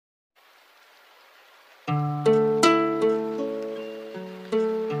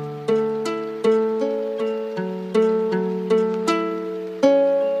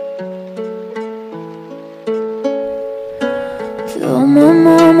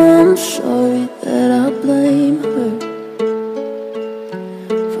sorry that I blame her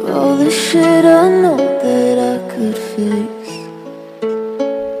for all the shit I know that I could fix.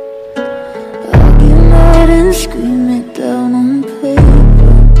 I get mad and scream it down on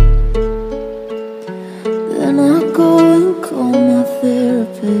paper, then I go and call my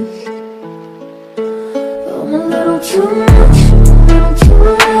therapist. I'm a little too much, a little too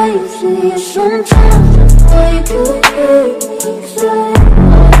lazy. Sometimes that's why you could hate me, 'cause I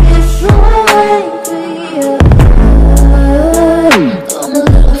get so angry, yeah. I'm a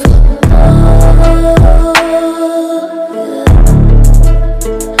little fucked up, yeah.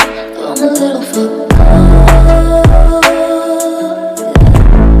 I'm a little fucked up, yeah.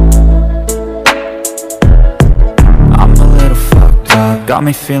 I'm a little fucked up, got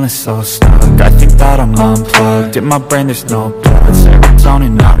me feeling so stuck. I think that I'm unplugged, in my brain there's no blood.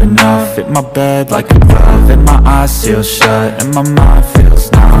 Serotonin not enough, fit my bed like a glove. And my eyes seal shut, and my mind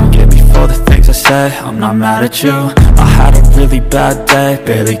feels numb. Get me for the things I said, I'm not mad at you. I had a really bad day,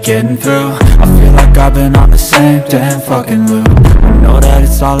 barely getting through. I feel like I've been on the same damn fucking loop. I know that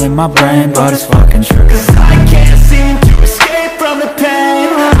it's all in my brain, but it's fucking true. 'Cause I can't seem to escape from the pain.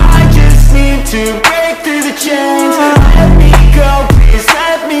 I just need to break through the chains. Let me go, please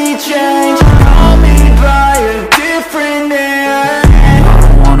let me change. Call me by a different name. I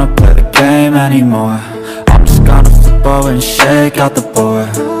don't wanna play the game anymore. I'm just gonna flip over and shake out the board.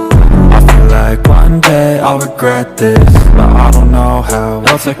 I feel like one day I'll regret this, but I don't know how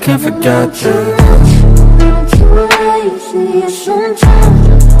else I can forget this. I'm too lazy, sometimes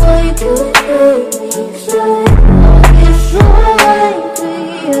that's why you could hate me, 'cause I get so angry,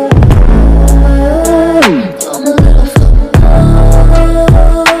 yeah. I'm a little fucked up, yeah.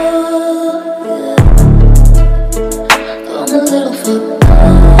 I'm a little fucked up,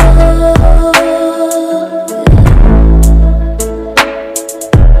 yeah.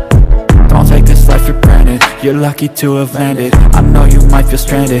 Don't take this life for granted, you're lucky to have landed. I know you might feel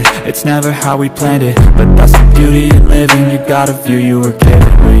stranded, it's never how we planned it. But that's the beauty in living, you got a view you were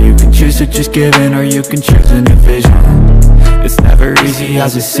given. Where you can choose to just give in, or you can choose a new vision. It's never easy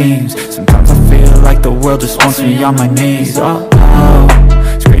as it seems, sometimes I feel like the world just wants me on my knees. Oh, oh,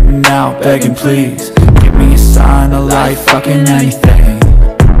 screaming out, begging please, give me a sign, a light, fucking anything.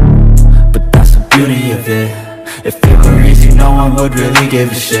 But that's the beauty of it, if it were easy no one would really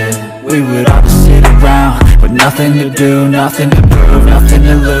give a shit. We would all just sit around with nothing to do, nothing to prove, nothing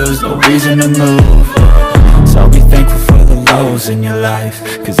to lose, no reason to move. So be thankful for the lows in your life,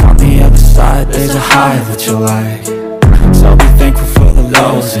 'cause on the other side there's a high that you'll like. So be thankful for the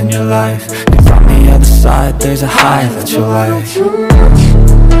lows in your life, 'cause on the other side there's a high that you'll like. Too much,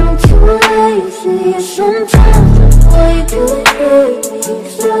 I'm too lazy, sometimes that's why you could hate me.